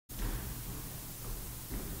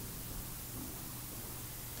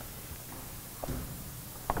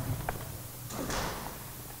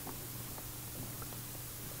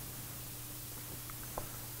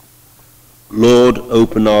Lord,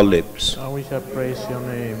 open our lips. And we shall praise your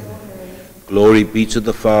name. Glory be to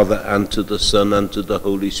the Father, and to the Son, and to the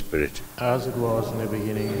Holy Spirit. As it was in the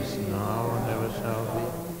beginning, is now, and ever shall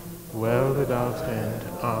be, world without end.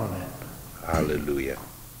 Amen. Hallelujah.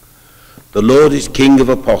 The Lord is King of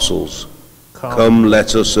apostles. Come,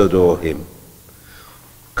 let us adore him.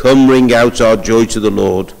 Come, ring out our joy to the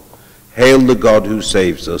Lord. Hail the God who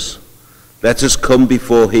saves us. Let us come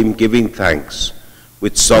before him giving thanks.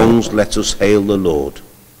 With songs let us hail the Lord.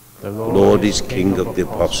 The Lord is King of the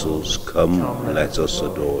apostles. Come, let us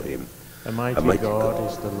adore him. The mighty God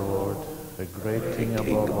is the Lord, the great King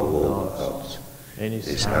above all gods. In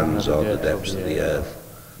his hands are the depths of the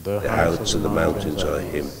earth. The heights of the mountains are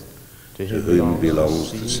him. To whom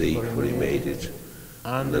belongs the sea, for he made it,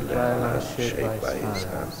 and the land shaped by his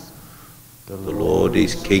hand. The Lord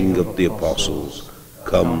is King of the apostles.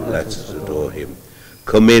 Come, let us adore him.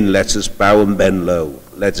 Come in, let us bow and bend low.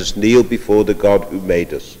 Let us kneel before the God who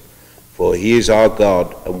made us. For he is our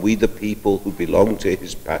God, and we the people who belong to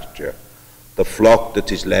his pasture, the flock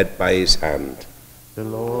that is led by his hand. The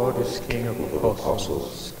Lord is King of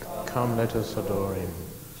apostles. Come, let us adore him.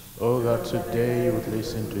 Oh, that today you would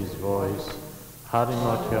listen to his voice. Harden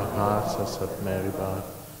not your hearts as at Meribah,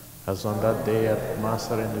 as on that day at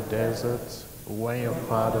Massah in the desert, when your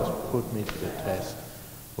fathers put me to the test,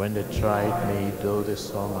 when they tried me, though they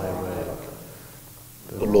saw my work.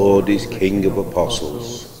 The Lord is King of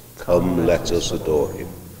apostles. Come, let us adore him.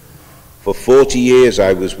 For 40 years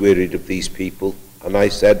I was wearied of these people, and I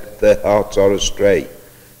said, their hearts are astray.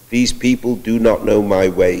 These people do not know my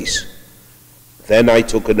ways. Then I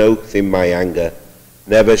took an oath in my anger,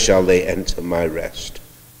 never shall they enter my rest.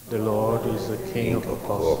 The Lord is the King of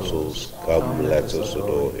apostles. Come, let us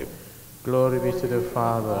adore him. Glory be to the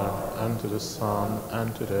Father, and to the Son,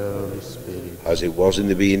 and to the Holy Spirit. As it was in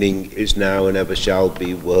the beginning, is now, and ever shall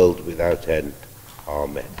be, world without end.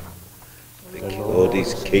 Amen. The Lord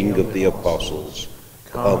is King of the apostles.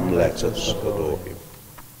 Come, let us adore him.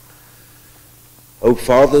 O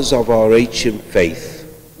fathers of our ancient faith,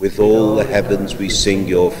 with all the heavens we sing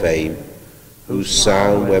your fame, whose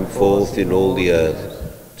sound went forth in all the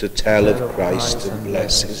earth to tell of Christ and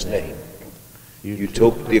bless his name. You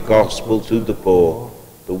took the gospel to the poor,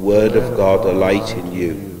 the word of God a light in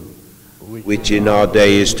you, which in our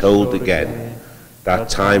day is told again, that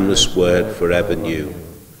timeless word forever new.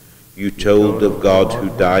 You told of God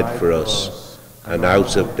who died for us, and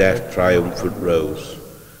out of death triumphant rose,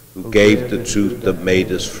 who gave the truth that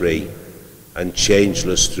made us free, and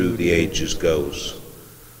changeless through the ages goes.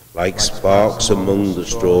 Like sparks among the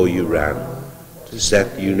straw you ran, to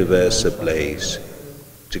set the universe ablaze,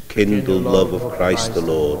 to kindle love of Christ the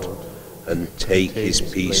Lord, and take his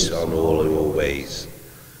peace on all your ways.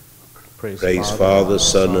 Praise Father,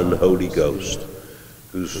 Son, and Holy Ghost,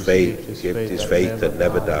 whose faith gives his faith that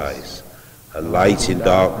never dies, a light in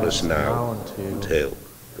darkness now, until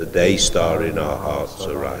the day star in our hearts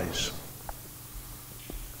arise.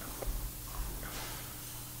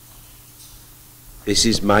 This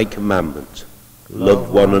is my commandment,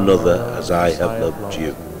 love one another as I have loved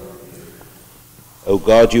you. O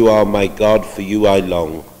God, you are my God, for you I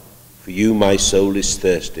long, for you my soul is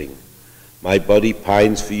thirsting. My body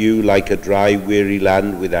pines for you like a dry, weary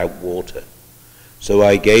land without water. So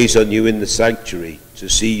I gaze on you in the sanctuary, to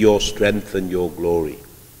see your strength and your glory.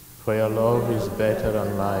 For your love is better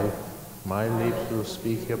than life, my lips will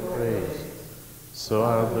speak your praise. So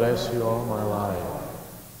I'll bless you all my life.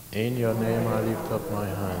 In your name I lift up my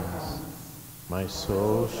hands. My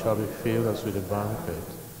soul shall be filled as with a banquet.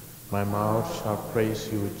 My mouth shall praise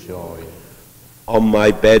you with joy. On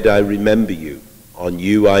my bed I remember you. On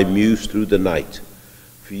you I muse through the night.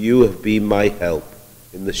 For you have been my help.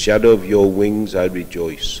 In the shadow of your wings I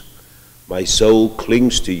rejoice. My soul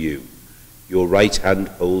clings to you. Your right hand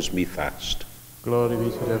holds me fast. Glory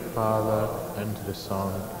be to the Father, and to the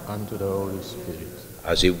Son, and to the Holy Spirit.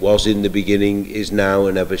 As it was in the beginning, is now,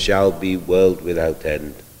 and ever shall be, world without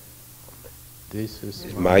end. This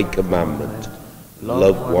is my commandment.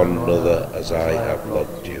 Love one another as I have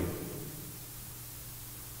loved you.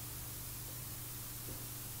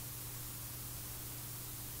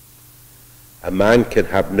 A man can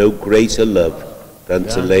have no greater love than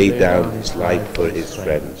to lay down his life for his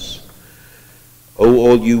friends. O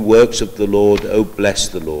all you works of the Lord, O bless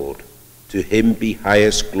the Lord. To him be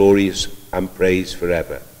highest glorious and praise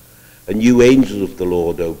forever. And you angels of the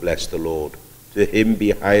Lord, O bless the Lord. To him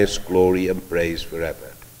be highest glory and praise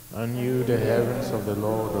forever. And you, the heavens of the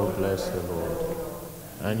Lord, O bless the Lord.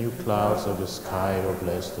 And you clouds of the sky, O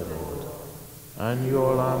bless the Lord. And you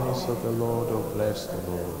all armies of the Lord, O bless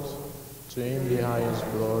the Lord. To him be highest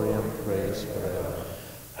glory and praise forever.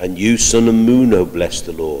 And you, sun and moon, O bless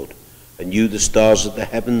the Lord. And you, the stars of the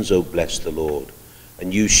heavens, O bless the Lord.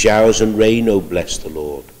 And you, showers and rain, O bless the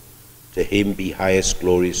Lord. To him be highest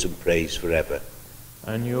glorious and praise forever.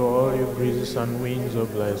 And you, all you breezes and winds, O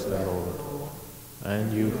bless the Lord.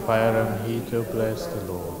 And you, fire and heat, O bless the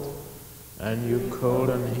Lord. And you, cold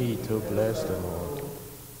and heat, O bless the Lord.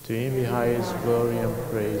 To him be highest glory and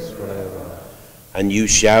praise forever. And you,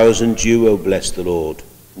 showers and dew, O bless the Lord.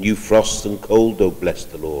 And you, frost and cold, O bless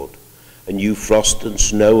the Lord. And you, frost and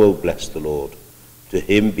snow, O bless the Lord. To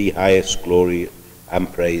him be highest glory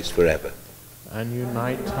and praise forever. And you,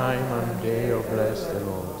 night time and day, O bless the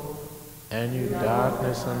Lord. And you,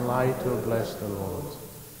 darkness and light, O bless the Lord.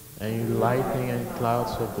 And you, lightning and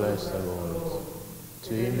clouds, O bless the Lord.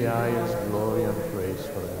 To him be highest glory and praise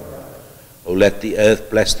forever. O let the earth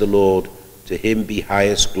bless the Lord. To him be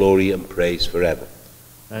highest glory and praise forever.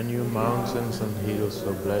 And you, mountains and hills,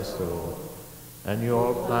 O bless the Lord. And you,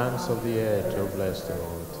 all plants of the earth, O bless the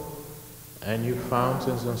Lord. And you,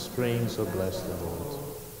 fountains and springs, O bless the Lord.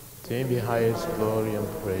 To him be highest glory and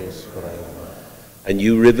praise forever. And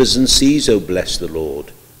you, rivers and seas, O bless the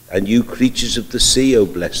Lord. And you, creatures of the sea, O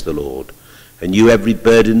bless the Lord. And you, every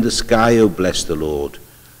bird in the sky, O bless the Lord.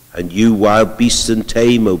 And you, wild beasts and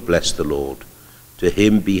tame, O bless the Lord. To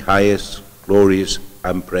him be highest, glorious,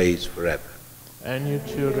 and praise forever. And you,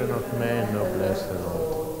 children of men, O bless the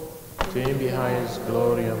Lord. To him be highest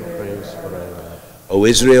glory and praise forever. O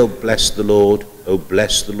Israel, bless the Lord. O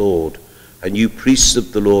bless the Lord. And you, priests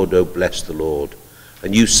of the Lord, O bless the Lord.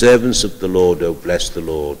 And you, servants of the Lord, O bless the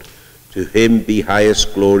Lord. To him be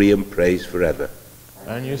highest glory and praise forever.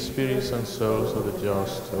 And you, spirits and souls of the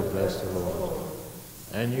just, O bless the Lord.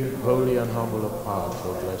 And you, holy and humble of heart,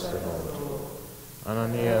 O bless the Lord.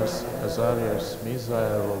 Ananias, Azarias,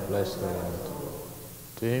 Misael, O bless the Lord.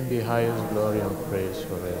 To him be highest glory and praise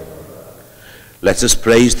forever. Let us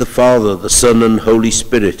praise the Father, the Son, and Holy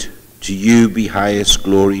Spirit. To you be highest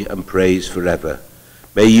glory and praise forever.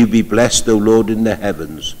 May you be blessed, O Lord, in the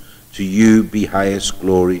heavens. To you be highest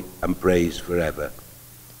glory and praise forever.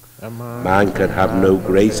 Man can have no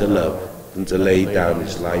greater love than to lay down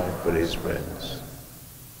his life for his friends.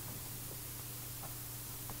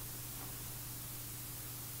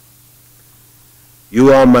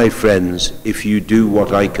 You are my friends if you do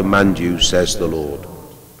what I command you, says the Lord.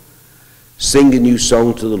 Sing a new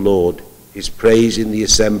song to the Lord, his praise in the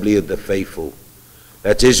assembly of the faithful.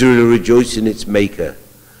 Let Israel rejoice in its maker.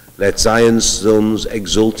 Let Zion's sons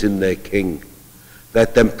exult in their king.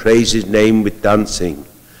 Let them praise his name with dancing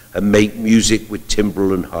and make music with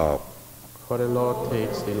timbrel and harp. For the Lord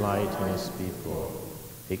takes delight in his people.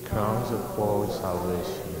 He crowns the poor with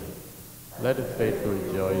salvation. Let the faithful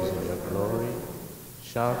rejoice in your glory.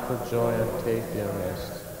 Shout for joy and take their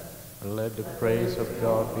rest. And let the praise of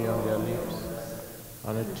God be on their lips,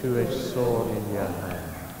 and a two-edged sword in their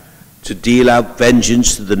hand. To deal out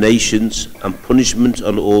vengeance to the nations and punishment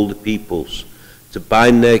on all the peoples, to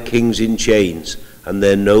bind their kings in chains and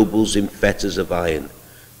their nobles in fetters of iron,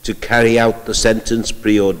 to carry out the sentence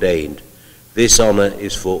preordained. This honor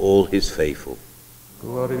is for all his faithful.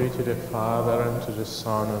 Glory be to the Father, and to the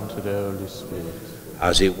Son, and to the Holy Spirit.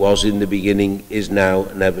 As it was in the beginning, is now,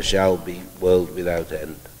 and ever shall be, world without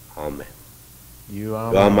end. Amen. You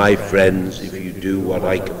are my friends if you do what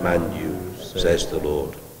I command you, says the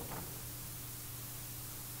Lord.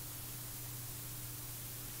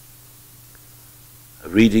 A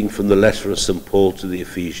reading from the letter of St. Paul to the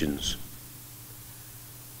Ephesians.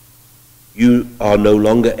 You are no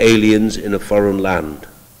longer aliens in a foreign land,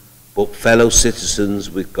 but fellow citizens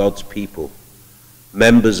with God's people,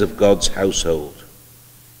 members of God's household.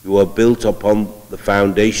 You are built upon the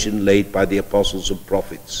foundation laid by the apostles and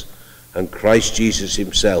prophets, and Christ Jesus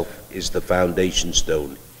himself is the foundation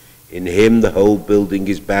stone. In him the whole building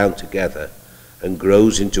is bound together and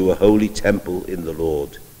grows into a holy temple in the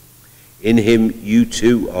Lord. In him you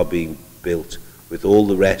too are being built with all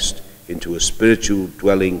the rest into a spiritual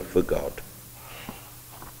dwelling for God.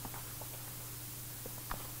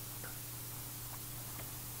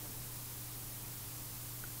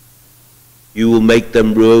 You will make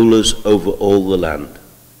them rulers over all the land.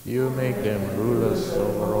 You make them rulers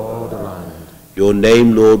over all the land. Your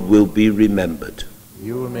name, Lord, will be remembered.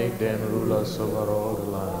 You will make them rulers over all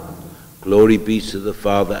the land. Glory be to the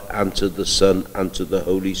Father, and to the Son, and to the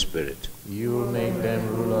Holy Spirit. You will make them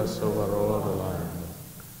rulers over all the land.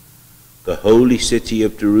 The holy city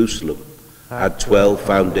of Jerusalem had 12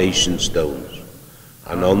 foundation stones,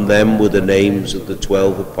 and on them were the names of the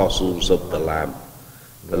 12 apostles of the Lamb.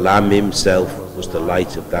 The Lamb himself was the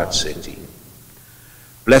light of that city.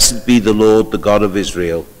 Blessed be the Lord, the God of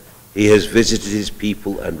Israel. He has visited his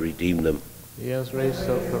people and redeemed them. He has raised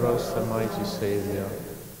up for us a mighty Saviour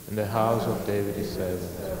in the house of David his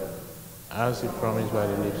servant, as he promised by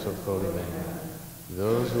the lips of holy men,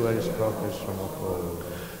 those who are his prophets from of old.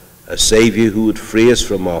 A Saviour who would free us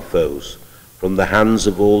from our foes, from the hands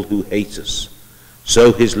of all who hate us.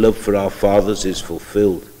 So his love for our fathers is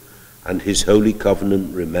fulfilled, and his holy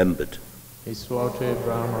covenant remembered. He swore to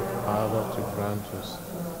Abraham our father to grant us,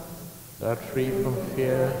 that free from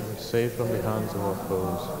fear and safe from the hands of our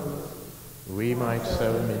foes, we might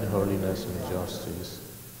serve him in holiness and justice,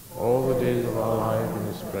 all the days of our life in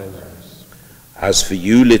his presence. As for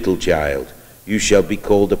you, little child, you shall be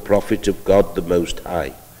called a prophet of God the Most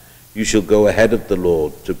High. You shall go ahead of the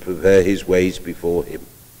Lord to prepare his ways before him,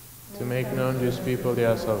 to make known to his people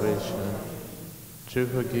their salvation, true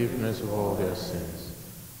forgiveness of all their sins,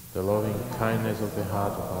 the loving kindness of the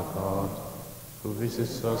heart of our God, who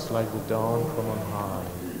visits us like the dawn from on high.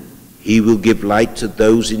 He will give light to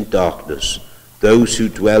those in darkness, those who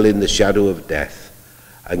dwell in the shadow of death,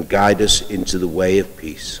 and guide us into the way of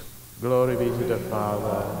peace. Glory be to the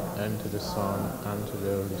Father, and to the Son, and to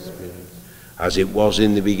the Holy Spirit. As it was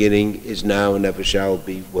in the beginning, is now, and ever shall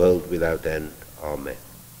be, world without end. Amen.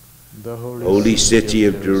 The Holy city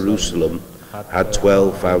of Jerusalem had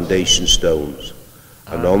 12 foundation stones,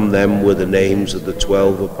 and on them were the names of the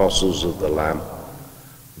 12 apostles of the Lamb.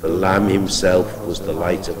 The Lamb himself was the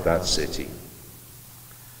light of that city.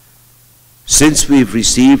 Since we've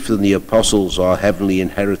received from the apostles our heavenly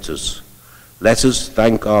inheritance, let us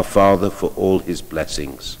thank our Father for all his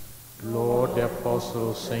blessings. Lord, the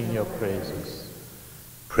apostles sing your praises.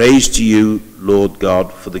 Praise to you, Lord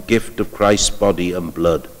God, for the gift of Christ's body and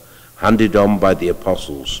blood, handed on by the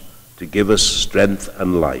apostles, to give us strength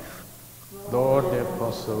and life. Lord, the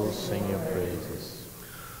apostles sing your praises.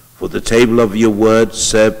 For the table of your word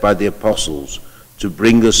served by the apostles, to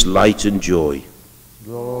bring us light and joy.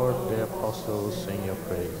 Lord, the apostles sing your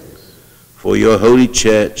praises. For your holy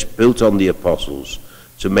church, built on the apostles,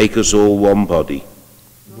 to make us all one body.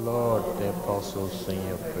 Lord, the apostles sing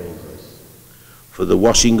your praises. For the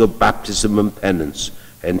washing of baptism and penance,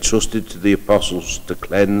 entrusted to the apostles to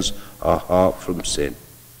cleanse our heart from sin.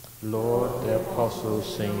 Lord, the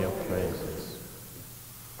apostles sing your praises.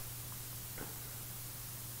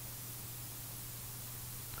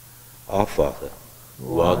 Our Father,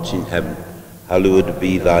 who art in heaven, hallowed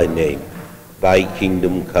be thy name. Thy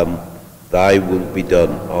kingdom come, thy will be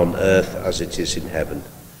done on earth as it is in heaven.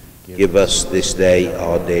 Give us this day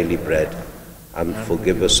our daily bread, and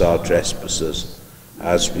forgive us our trespasses,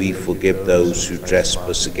 as we forgive those who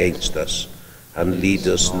trespass against us. And lead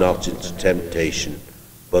us not into temptation,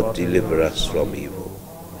 but deliver us from evil.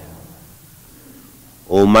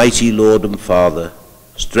 Almighty Lord and Father,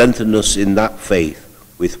 strengthen us in that faith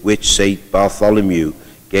with which St. Bartholomew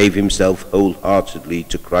gave himself wholeheartedly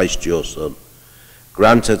to Christ your Son.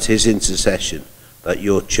 Grant at his intercession that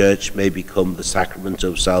your church may become the sacrament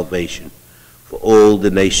of salvation for all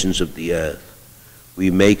the nations of the earth.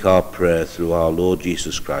 We make our prayer through our Lord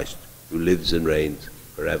Jesus Christ, who lives and reigns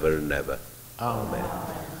forever and ever. Amen.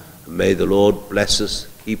 And may the Lord bless us,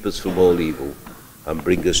 keep us from all evil, and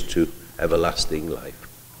bring us to everlasting life.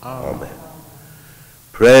 Amen.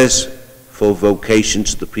 Prayers for vocation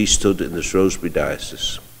to the priesthood in the Shrewsbury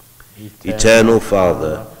Diocese. Eternal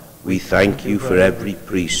Father, we thank you for every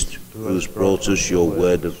priest who has brought us your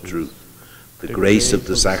word of truth, the grace of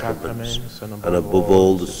the sacraments, and above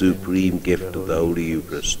all the supreme gift of the Holy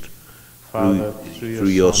Eucharist. Through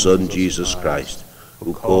your Son Jesus Christ,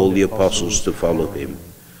 who called the apostles to follow him,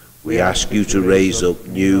 we ask you to raise up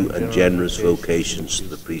new and generous vocations to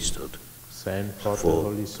the priesthood.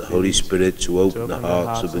 For the Holy Spirit to open the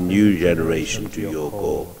hearts of a new generation to your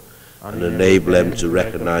call, and enable them to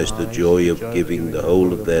recognize the joy of giving the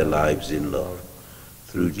whole of their lives in love.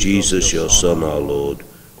 Through Jesus your Son, our Lord,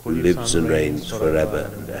 who lives and reigns forever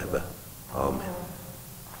and ever. Amen.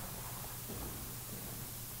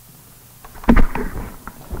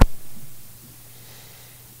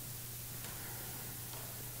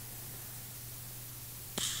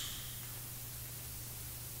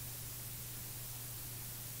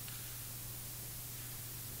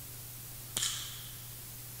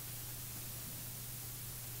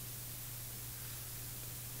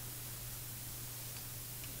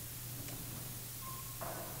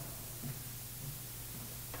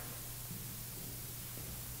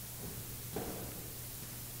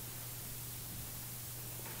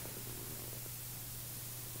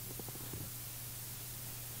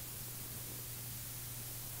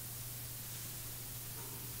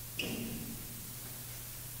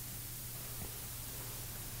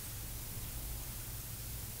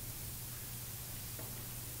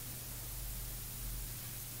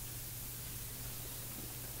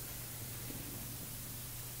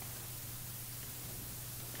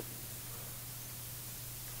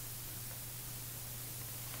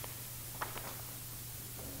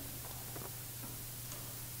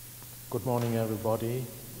 Good morning, everybody.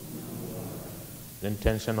 The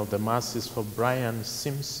intention of the Mass is for Brian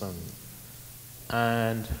Simpson,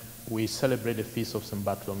 and we celebrate the Feast of St.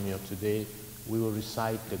 Bartholomew today. We will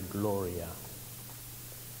recite the Gloria.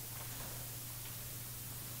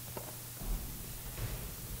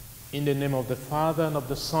 In the name of the Father, and of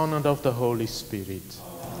the Son, and of the Holy Spirit.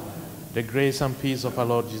 The grace and peace of our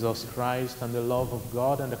Lord Jesus Christ, and the love of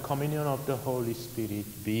God, and the communion of the Holy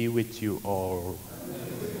Spirit be with you all.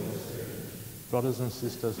 Brothers and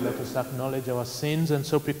sisters, let us acknowledge our sins and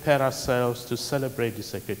so prepare ourselves to celebrate the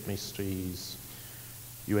sacred mysteries.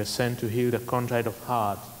 You were sent to heal the contrite of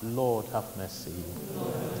heart. Lord, have mercy.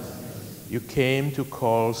 You came to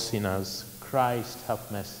call sinners. Christ, have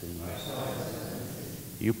mercy.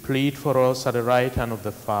 You plead for us at the right hand of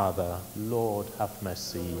the Father. Lord, have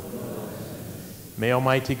mercy. May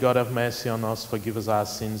Almighty God have mercy on us, forgive us our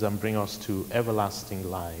sins, and bring us to everlasting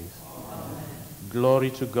life. Glory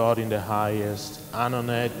to God in the highest, and on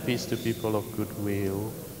earth peace to people of good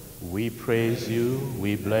will. We praise you,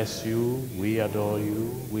 we bless you, we adore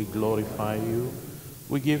you, we glorify you.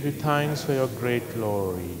 We give you thanks for your great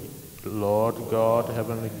glory. Lord God,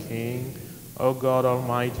 Heavenly King, O God,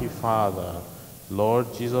 Almighty Father,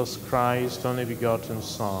 Lord Jesus Christ, only begotten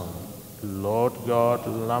Son, Lord God,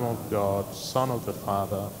 Lamb of God, Son of the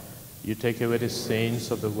Father, you take away the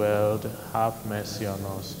sins of the world, have mercy on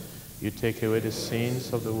us. You take away the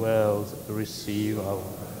sins of the world, receive our.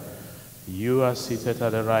 You are seated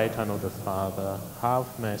at the right hand of the Father, have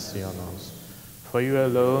mercy on us. For you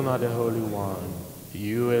alone are the Holy One,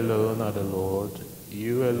 you alone are the Lord,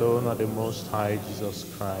 you alone are the Most High Jesus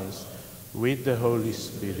Christ, with the Holy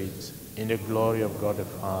Spirit, in the glory of God the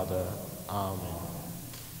Father. Amen.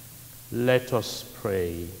 Let us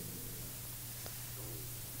pray.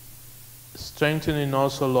 Strengthen in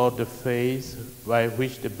us, O Lord, the faith by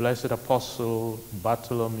which the blessed Apostle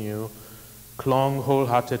Bartholomew clung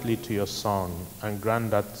wholeheartedly to your Son, and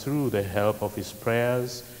grant that through the help of his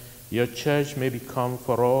prayers, your church may become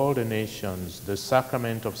for all the nations the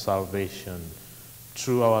sacrament of salvation.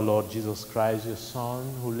 Through our Lord Jesus Christ, your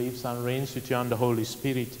Son, who lives and reigns with you and the Holy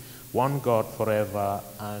Spirit, one God forever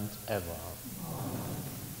and ever.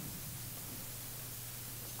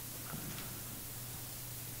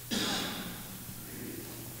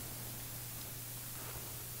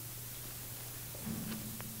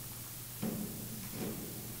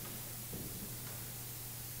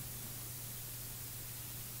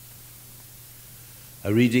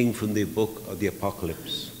 A reading from the book of the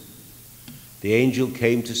Apocalypse. The angel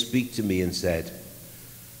came to speak to me and said,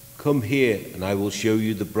 "Come here, and I will show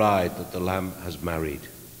you the bride that the Lamb has married."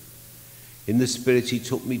 In the Spirit he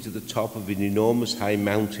took me to the top of an enormous high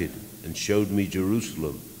mountain and showed me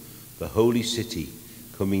Jerusalem, the holy city,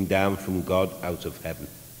 coming down from God out of heaven.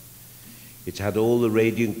 It had all the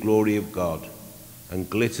radiant glory of God and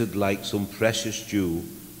glittered like some precious jewel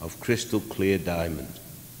of crystal clear diamond.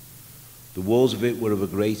 The walls of it were of a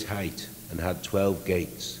great height and had 12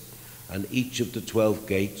 gates, and each of the 12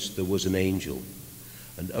 gates there was an angel,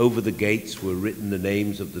 and over the gates were written the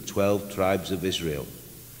names of the 12 tribes of Israel.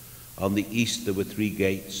 On the east there were 3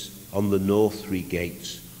 gates, on the north 3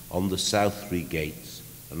 gates, on the south 3 gates,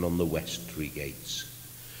 and on the west 3 gates.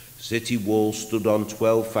 City walls stood on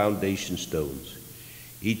 12 foundation stones,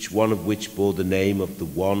 each one of which bore the name of the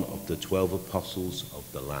one of the 12 apostles of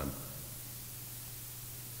the Lamb.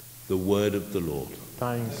 The word of the Lord.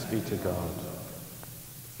 Thanks be to God.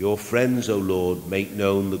 Your friends, O Lord, make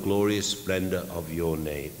known the glorious splendor of your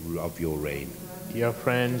reign. Your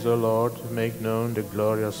friends, O Lord, make known the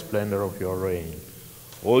glorious splendor of your reign.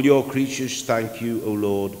 All your creatures thank you, O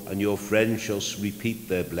Lord, and your friends shall repeat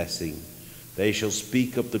their blessing. They shall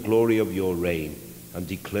speak of the glory of your reign and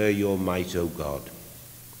declare your might, O God.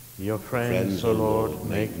 Your friends, O Lord,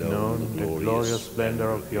 make known the glorious splendor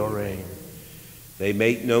of your reign. They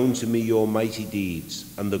make known to me your mighty deeds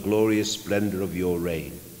and the glorious splendor of your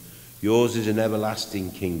reign. Yours is an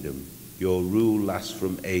everlasting kingdom. Your rule lasts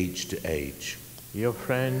from age to age. Your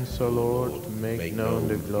friends, O Lord, make known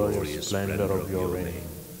the glorious splendor of your reign.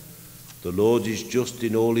 The Lord is just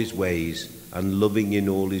in all his ways and loving in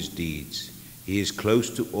all his deeds. He is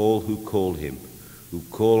close to all who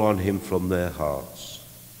call on him from their hearts.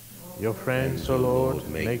 Your friends, O Lord,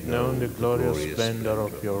 make known the glorious splendor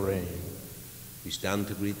of your reign. We stand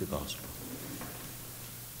to read the Gospel.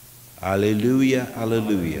 Alleluia,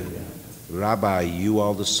 alleluia. Rabbi, you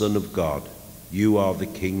are the Son of God. You are the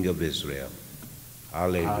King of Israel.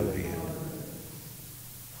 Alleluia. Alleluia.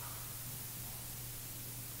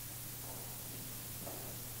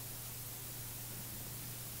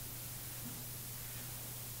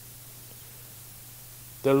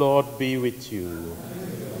 The Lord be with you.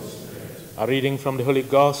 A reading from the Holy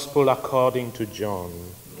Gospel according to John.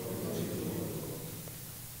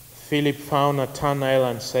 Philip found Nathanael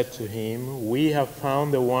and said to him, "We have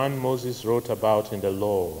found the one Moses wrote about in the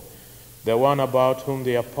law, the one about whom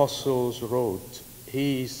the apostles wrote.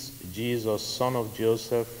 He is Jesus, son of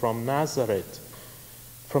Joseph, from Nazareth."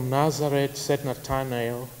 "From Nazareth," said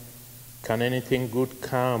Nathanael, "can anything good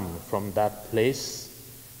come from that place?"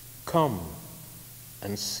 "Come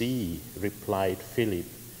and see," replied Philip.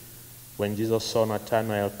 When Jesus saw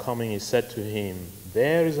Nathanael coming, he said to him,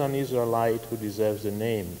 "There is an Israelite who deserves the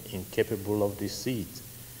name, incapable of deceit."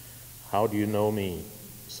 "How do you know me?"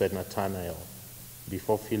 said Nathanael.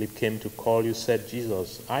 "Before Philip came to call you," said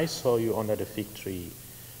Jesus, "I saw you under the fig tree."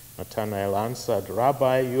 Nathanael answered,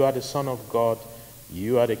 "Rabbi, you are the Son of God.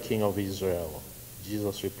 You are the King of Israel."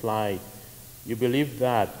 Jesus replied, "You believe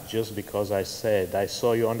that just because I said, 'I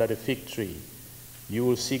saw you under the fig tree.' You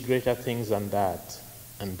will see greater things than that."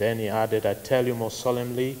 And then he added, "I tell you more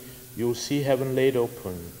solemnly, you will see heaven laid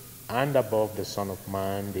open, and above the Son of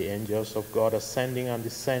Man, the angels of God ascending and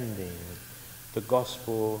descending." The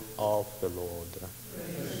Gospel of the Lord.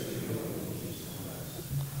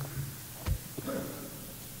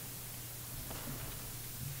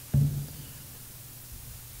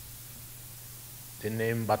 The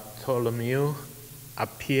name Bartholomew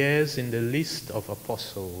appears in the list of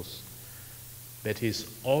apostles, but he is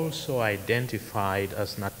also identified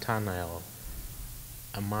as Nathanael,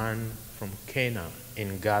 a man from Cana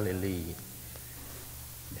in Galilee.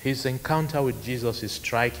 His encounter with Jesus is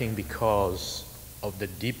striking because of the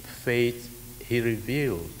deep faith he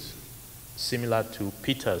revealed, similar to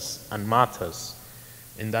Peter's and Martha's,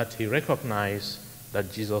 in that he recognized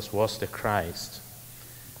that Jesus was the Christ.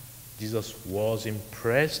 Jesus was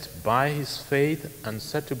impressed by his faith and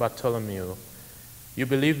said to Bartholomew, "You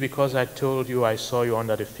believe because I told you I saw you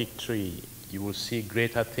under the fig tree. You will see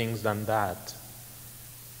greater things than that."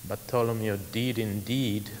 Bartholomew did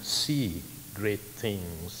indeed see great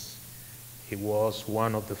things. He was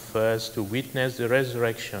one of the first to witness the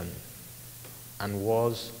resurrection and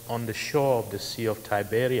was on the shore of the Sea of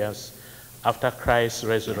Tiberias after Christ's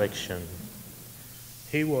resurrection.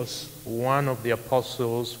 He was one of the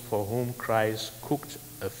apostles for whom Christ cooked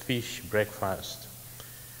a fish breakfast.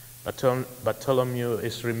 Bartholomew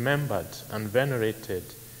is remembered and venerated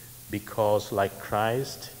because, like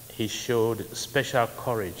Christ, he showed special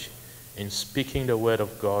courage in speaking the word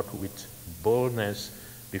of God with boldness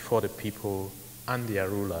before the people and their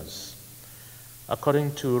rulers.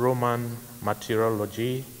 According to Roman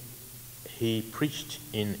martyrology, he preached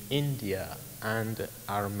in India and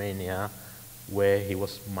Armenia, where he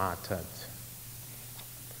was martyred.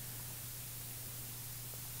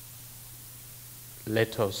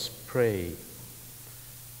 Let us pray.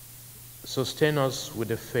 Sustain us with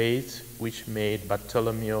the faith which made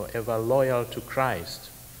Bartholomew ever loyal to Christ.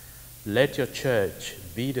 Let your church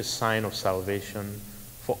be the sign of salvation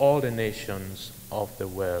for all the nations of the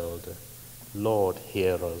world. Lord,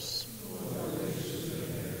 hear us.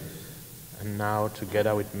 And now,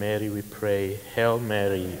 together with Mary, we pray, Hail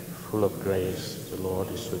Mary, full of grace, the Lord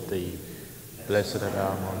is with thee. Blessed art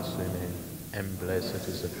thou amongst women, and blessed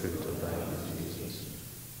is the fruit of thy womb, Jesus.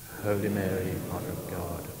 Holy Mary, Mother of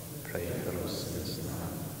God, pray for us sinners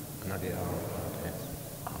now, and at the hour of our death.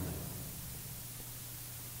 Amen.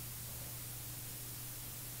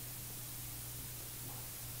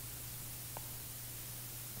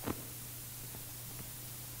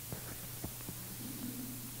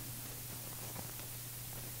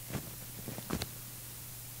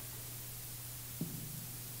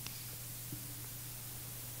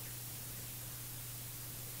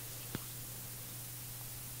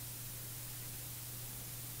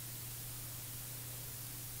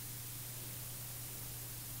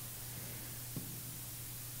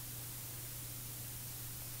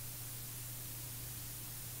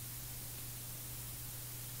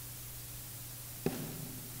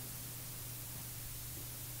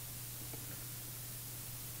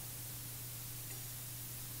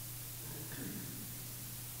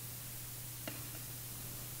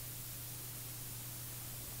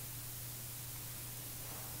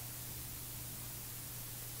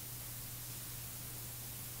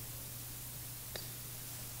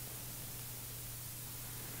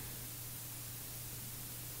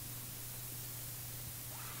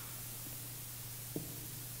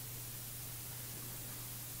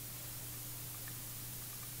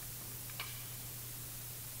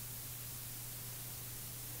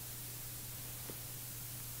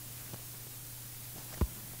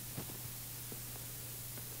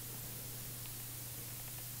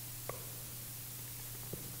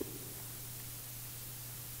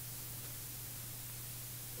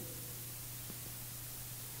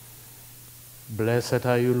 Blessed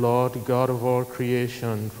are you, Lord, God of all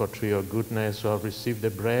creation, for through your goodness we have received the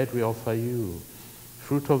bread we offer you.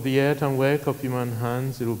 Fruit of the earth and work of human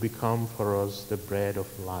hands, it will become for us the bread of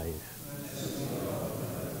life.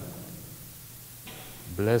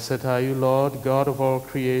 Blessed are you, Lord, God of all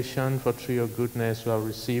creation, for through your goodness we have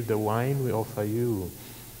received the wine we offer you.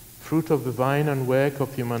 Fruit of the vine and work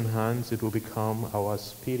of human hands, it will become our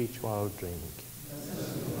spiritual drink.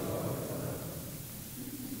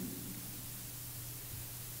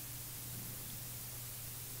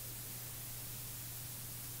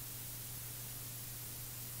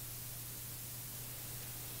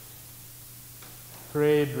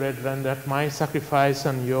 Pray, brethren, that my sacrifice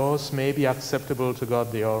and yours may be acceptable to God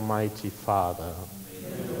the Almighty Father.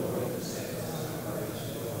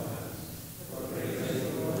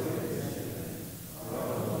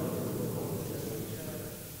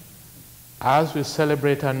 As we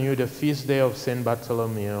celebrate anew the feast day of St.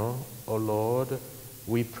 Bartholomew, O Lord,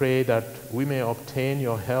 we pray that we may obtain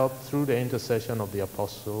your help through the intercession of the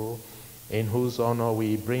Apostle, in whose honor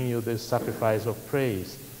we bring you this sacrifice of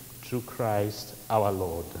praise, through Christ our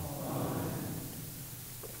Lord. Amen.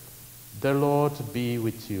 The Lord be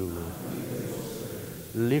with you.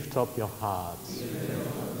 Lift up your hearts.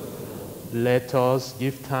 Let us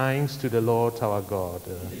give thanks to the Lord our God.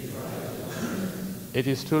 It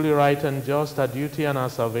is truly right and just, our duty and our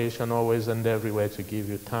salvation, always and everywhere to give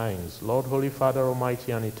you thanks. Lord, Holy Father,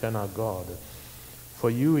 Almighty and eternal God, for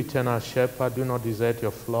you, eternal Shepherd, do not desert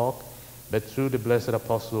your flock, but through the blessed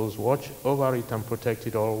apostles watch over it and protect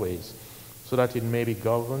it always, so that it may be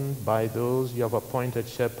governed by those you have appointed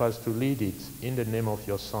shepherds to lead it in the name of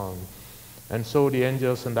your Son. And so the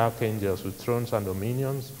angels and archangels with thrones and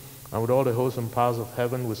dominions, and with all the hosts and powers of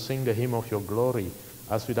heaven will sing the hymn of your glory,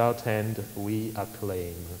 as without end we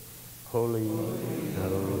acclaim. Holy, holy,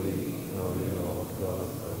 holy Lord God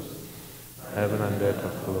of hosts, heaven and earth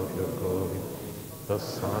are full of your glory. The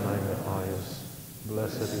Son in the highest,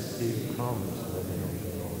 blessed is he who comes in the name of the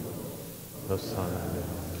Lord. The Son in the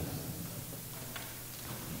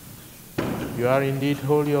highest. You are indeed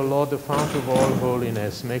holy, O Lord, the fount of all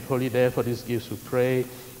holiness. Make holy therefore these gifts, we pray,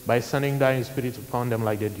 by sending thy Spirit upon them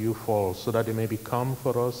like the dew falls, so that they may become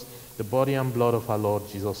for us the body and blood of our Lord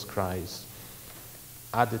Jesus Christ.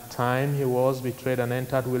 At the time he was betrayed and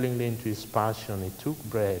entered willingly into his passion, he took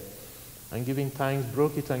bread, and giving thanks,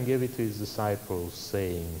 broke it and gave it to his disciples,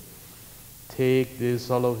 saying, Take this,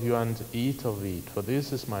 all of you, and eat of it, for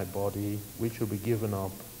this is my body, which will be given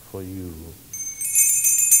up for you.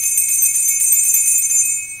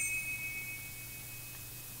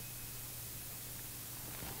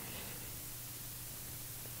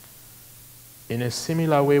 In a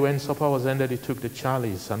similar way, when supper was ended, he took the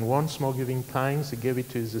chalice, and once more giving thanks, he gave it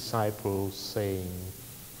to his disciples, saying,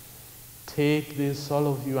 Take this, all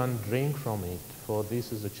of you, and drink from it, for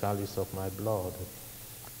this is the chalice of my blood,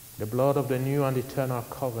 the blood of the new and eternal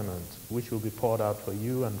covenant, which will be poured out for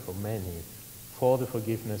you and for many, for the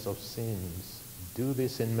forgiveness of sins. Do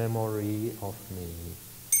this in memory of me.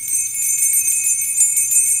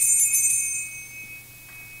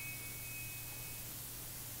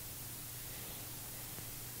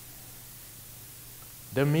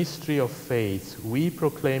 The mystery of faith. We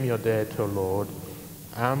proclaim your death, O Lord,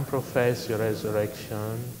 and profess your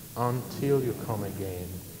resurrection until you come again.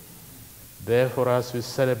 Therefore, as we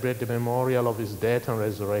celebrate the memorial of his death and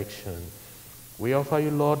resurrection, we offer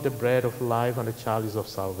you, Lord, the bread of life and the chalice of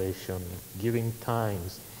salvation, giving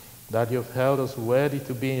thanks that you have held us worthy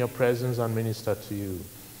to be in your presence and minister to you.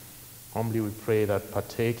 Humbly we pray that,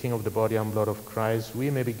 partaking of the body and blood of Christ, we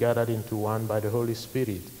may be gathered into one by the Holy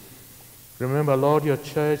Spirit. Remember, Lord, your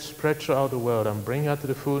church spread throughout the world and bring her to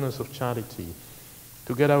the fullness of charity,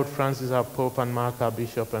 together with Francis our Pope and Mark our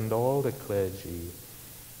Bishop and all the clergy.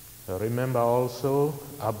 Remember also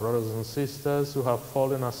our brothers and sisters who have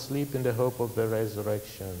fallen asleep in the hope of the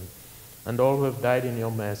resurrection, and all who have died in your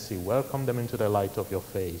mercy. Welcome them into the light of your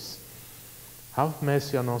face. Have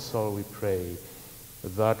mercy on us all, we pray,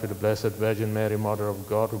 that with the Blessed Virgin Mary, Mother of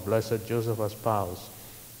God, with Blessed Joseph our spouse,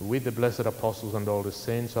 with the blessed apostles and all the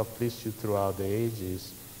saints who have pleased you throughout the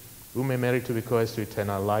ages, who may merit to be co-heirs to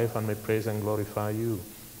eternal life and may praise and glorify you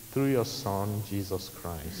through your Son, Jesus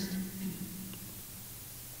Christ.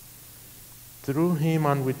 Through him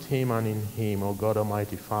and with him and in him, O God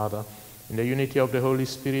Almighty Father, in the unity of the Holy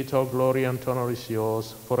Spirit, all glory and honor is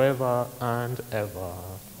yours forever and ever.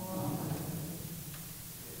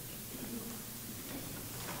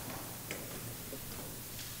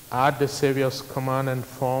 At the Savior's command and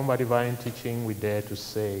formed by divine teaching, we dare to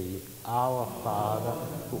say, Our Father,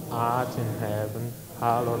 who art in heaven,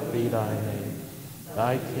 hallowed be thy name.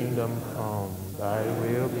 Thy kingdom come, Thy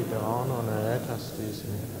will be done on earth as it is in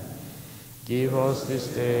heaven. Give us this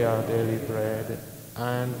day our daily bread,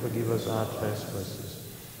 and forgive us our trespasses,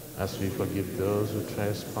 as we forgive those who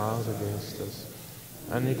trespass against us.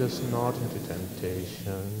 And lead us not into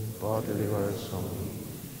temptation, but deliver us from evil.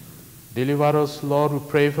 Deliver us, Lord, we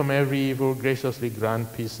pray, from every evil. Graciously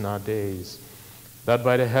grant peace in our days, that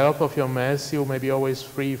by the help of your mercy we may be always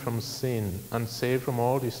free from sin and saved from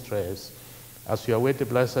all distress, as we await the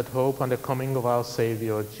blessed hope and the coming of our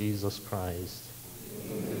Savior, Jesus Christ.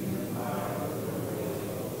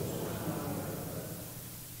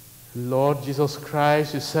 Lord Jesus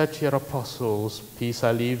Christ, you said to your apostles, "Peace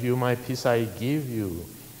I leave you, my peace I give you."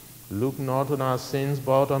 Look not on our sins,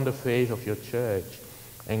 but on the faith of your church,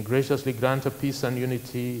 and graciously grant her peace and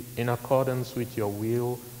unity in accordance with your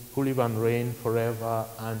will, who live and reign forever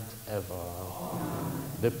and ever. Amen.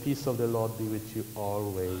 The peace of the Lord be with you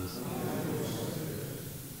always.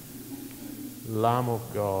 Lamb of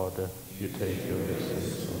God, you take away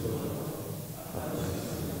sins of the world.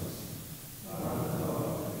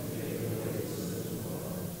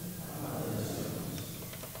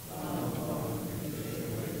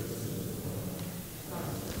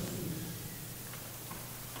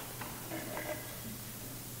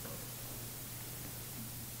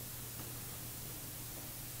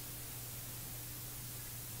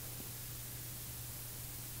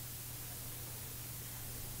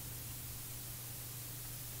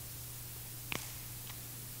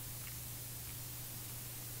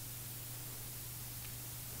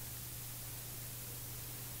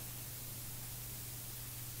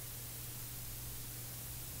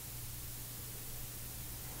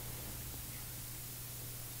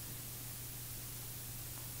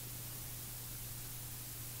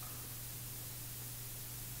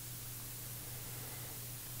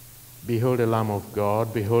 Behold the Lamb of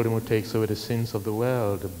God, behold him who takes away the sins of the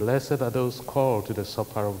world. Blessed are those called to the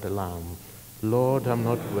supper of the Lamb. Lord, I am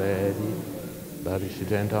not worthy that you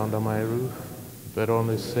should enter under my roof, but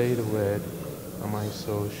only say the word, and my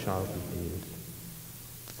soul shall be healed.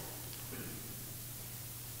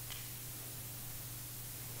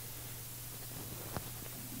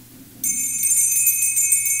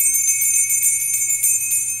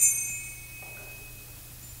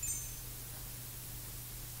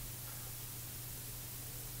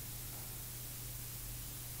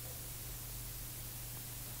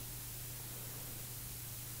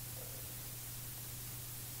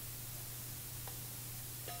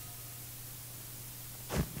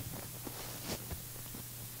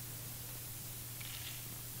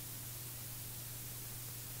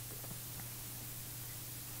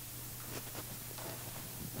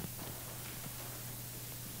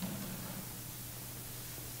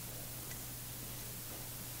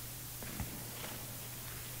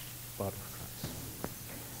 Body of Christ.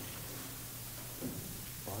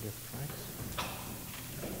 Body of Christ.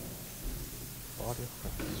 Body of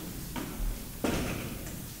Christ.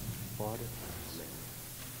 Body of Christ.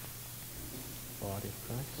 Body of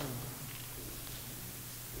Christ.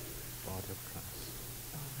 Body of Christ.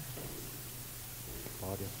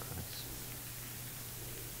 Body of Christ.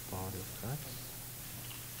 Body of Christ.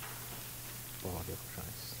 Body of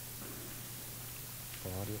Christ.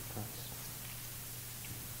 Body of Christ.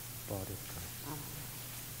 Body of Christ.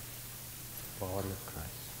 Body of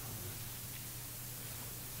Christ.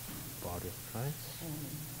 Body of Christ.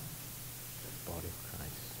 Body of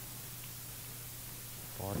Christ.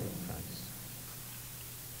 Body of Christ.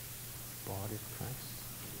 Body of Christ.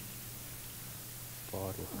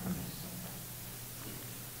 Body of Christ.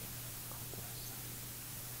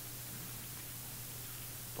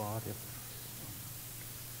 Body of Christ.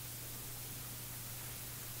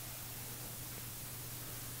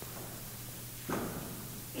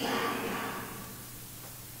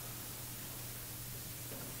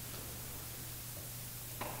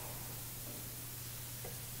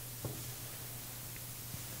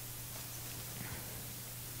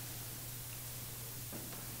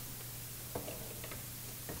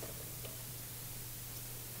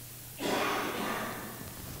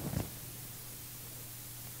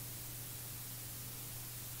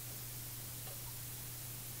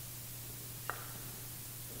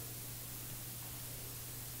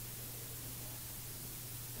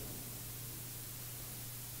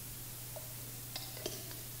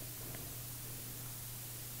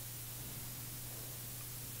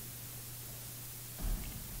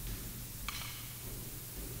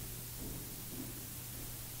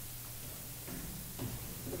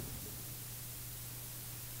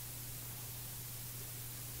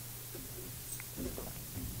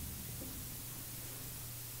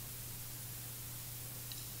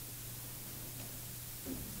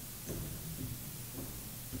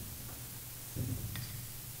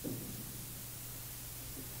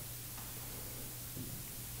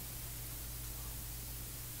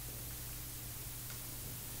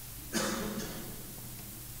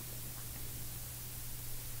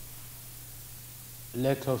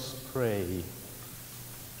 Let us pray.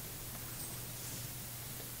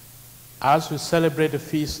 As we celebrate the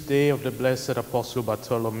feast day of the blessed Apostle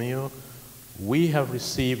Bartholomew, we have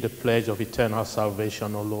received the pledge of eternal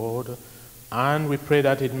salvation, O Lord, and we pray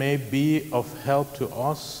that it may be of help to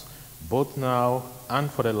us both now and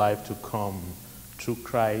for the life to come, through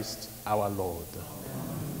Christ our Lord.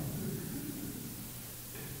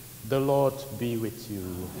 The Lord be with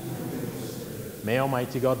you. May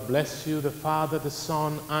Almighty God bless you, the Father, the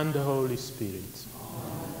Son, and the Holy Spirit.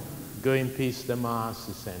 Go in peace, the Mass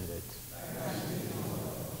is ended.